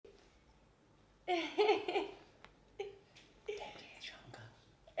10 years younger.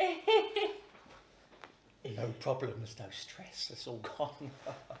 No problems, no stress. It's all gone.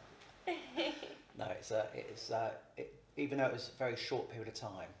 No, even though it was a very short period of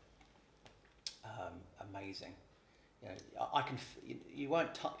time, amazing. You know, you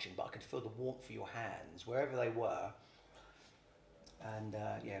weren't touching, but I could feel the warmth of your hands wherever they were, and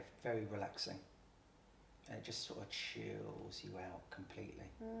yeah, very relaxing. And it just sort of chills you out completely.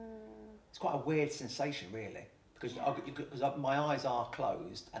 It's quite a weird sensation, really, because my eyes are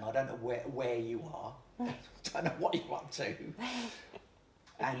closed and I don't know where you are. I don't know what you're up to.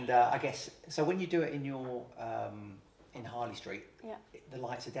 And I guess, so when you do it in your, in Harley Street, Yeah. the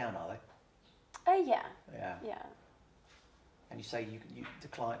lights are down, are they? Yeah. Yeah. Yeah. And you say the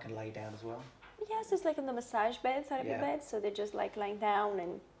client can lay down as well? Yes, it's like in the massage bed, therapy bed, so they're just like lying down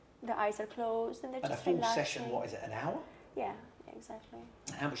and the eyes are closed and they're And just a full relaxing. session, what is it, an hour? Yeah, exactly.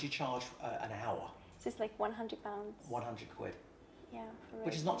 And how much do you charge an hour? So it's like £100. 100 quid. Yeah.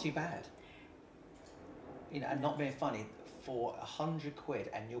 Which is not too bad. You know, and not being funny, for 100 quid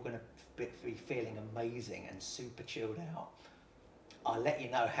and you're going to be feeling amazing and super chilled out. I'll let you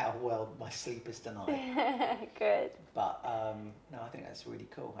know how well my sleep is tonight. Good. But no, I think that's really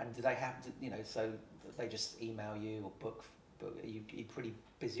cool. And do they have to, you know, so they just email you or book? Are you pretty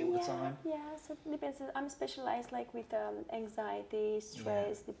busy all the time? Yeah, so it depends. I'm specialized like with anxiety,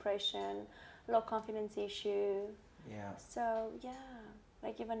 stress, depression, low confidence issue. Yeah. So yeah,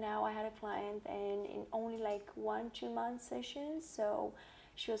 like even now I had a client and in only like 1-2 month sessions, so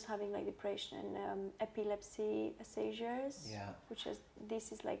she was having like depression, epilepsy, seizures. Yeah.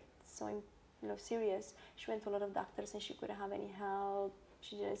 This is like so serious. She went to a lot of doctors and she couldn't have any help.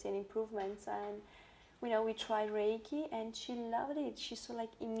 She didn't see any improvements, and we tried Reiki and she loved it. She saw like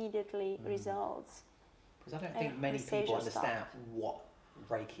immediately results. Because I don't think many people understand what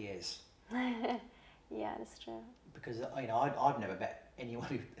Reiki is. Yeah, that's true. Because you know, I've never met anyone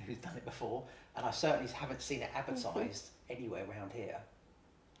who's done it before, and I certainly haven't seen it advertised anywhere around here.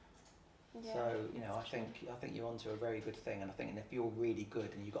 Yeah, so you know, I think you're onto a very good thing, and I think if you're really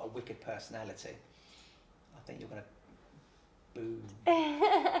good and you've got a wicked personality, I think you're going to boom.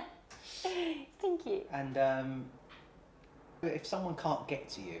 Thank you. And if someone can't get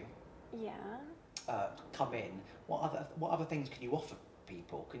to you, yeah, come in. What other things can you offer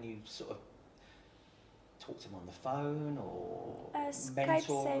people? Can you sort of talk to them on the phone or Skype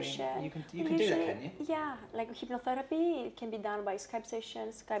session? You can do that, can you? Yeah, like hypnotherapy, it can be done by Skype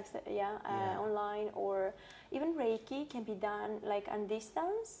sessions, online, or even Reiki can be done like on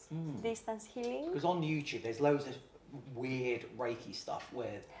distance healing. Because on YouTube, there's loads of weird Reiki stuff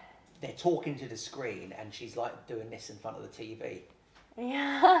where they're talking to the screen and she's like doing this in front of the TV.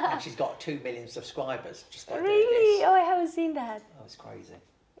 Yeah. And she's got 2 million subscribers just by doing Really? this. Oh, I haven't seen that. Oh, it's crazy.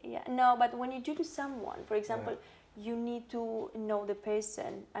 Yeah, no, but when you do to someone, for example, you need to know the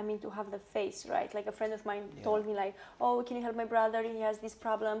person. I mean, to have the face, right? Like a friend of mine told me, like, oh, can you help my brother? He has these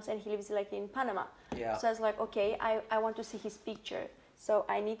problems and he lives like in Panama. Yeah. So I was like, okay, I want to see his picture. So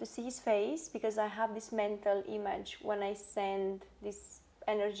I need to see his face because I have this mental image when I send this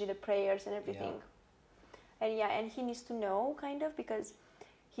energy, the prayers and everything. Yeah. And he needs to know, kind of, because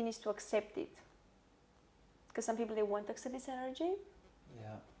he needs to accept it. Because some people, they won't accept this energy.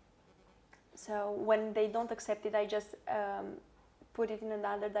 Yeah. So when they don't accept it, I just put it in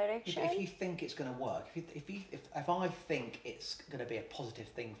another direction. If you think it's going to work, if I think it's going to be a positive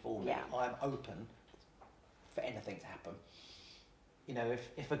thing for me, I'm open for anything to happen. You know,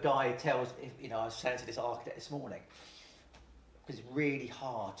 if a guy tells, I was saying to this architect this morning, because it's really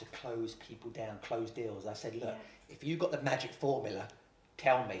hard to close people down, close deals. I said, look, if you've got the magic formula,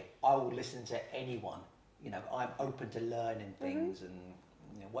 tell me. I will listen to anyone. You know, I'm open to learning things and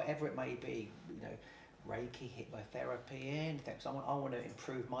whatever it may be. You know, Reiki, hypnotherapy, anything. So I want to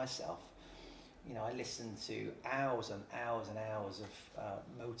improve myself. You know, I listen to hours and hours and hours of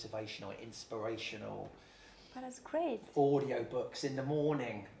motivational, inspirational. But that's great. Audio books in the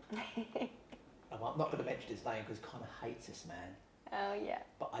morning. I'm not going to mention his name because Connor hates this man. Oh yeah.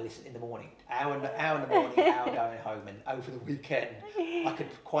 But I listen in the morning, hour in the morning, hour going home, and over the weekend, I could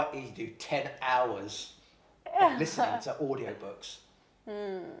quite easily do 10 hours of listening to audiobooks.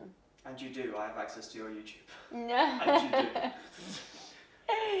 And you do. I have access to your YouTube. No. And you do.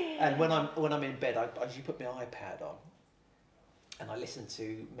 And when I'm in bed, I usually put my iPad on, and I listen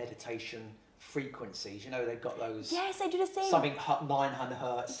to meditation frequencies. You know, they've got those. Yes, I do the same. Something 900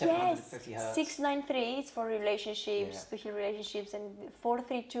 hertz, 750 hertz. 693 is for relationships, to heal relationships, and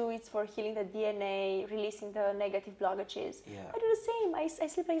 432 is for healing the DNA, releasing the negative blockages. Yeah. I do the same. I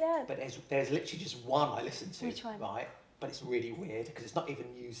sleep like that. But there's literally just one I listen to. Which one? Right, but it's really weird because it's not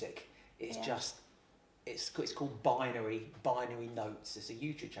even music. It's just, it's called Binary Notes. It's a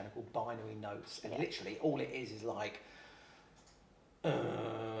YouTube channel called Binary Notes, and literally all it is like, that's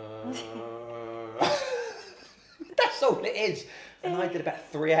all it is. And I did about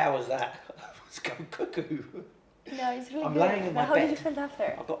 3 hours of that. I was going cuckoo. No, it's really I'm good. laying in my How bed. did you feel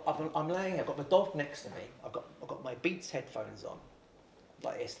after? I'm laying. I've got my dog next to me. I've got my Beats headphones on,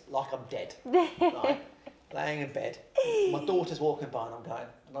 like this, like I'm dead. Like, laying in bed. My daughter's walking by, and I'm going,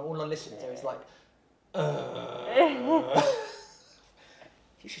 and all I listen to is like.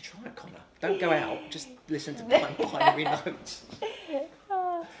 You should try it, Connor. Don't go out. Just listen to Binary Notes.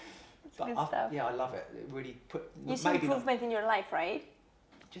 Oh, But good stuff. yeah, I love it. It really put. You see improvement in your life, right?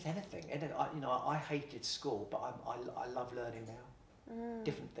 Just anything. And I hated school, but I love learning now.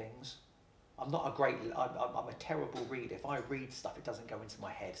 Different things. I'm not a great. I'm a terrible reader. If I read stuff, it doesn't go into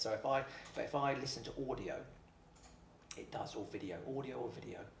my head. So if I listen to audio, it does, or video, audio or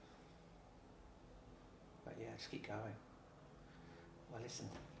video. But yeah, just keep going. Well, listen.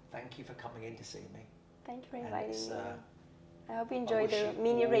 Thank you for coming in to see me. Thank you for inviting me. I hope you I enjoy wish the you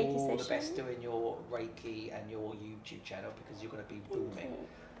mini Reiki all session. the best doing your Reiki and your YouTube channel, because you're going to be booming.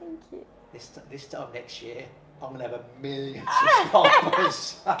 Thank you. This time next year, I'm going to have 1 million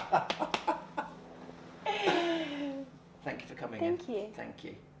subscribers. Thank you for coming in. Thank you. Thank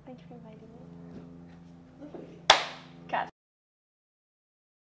you. Thank you for inviting me.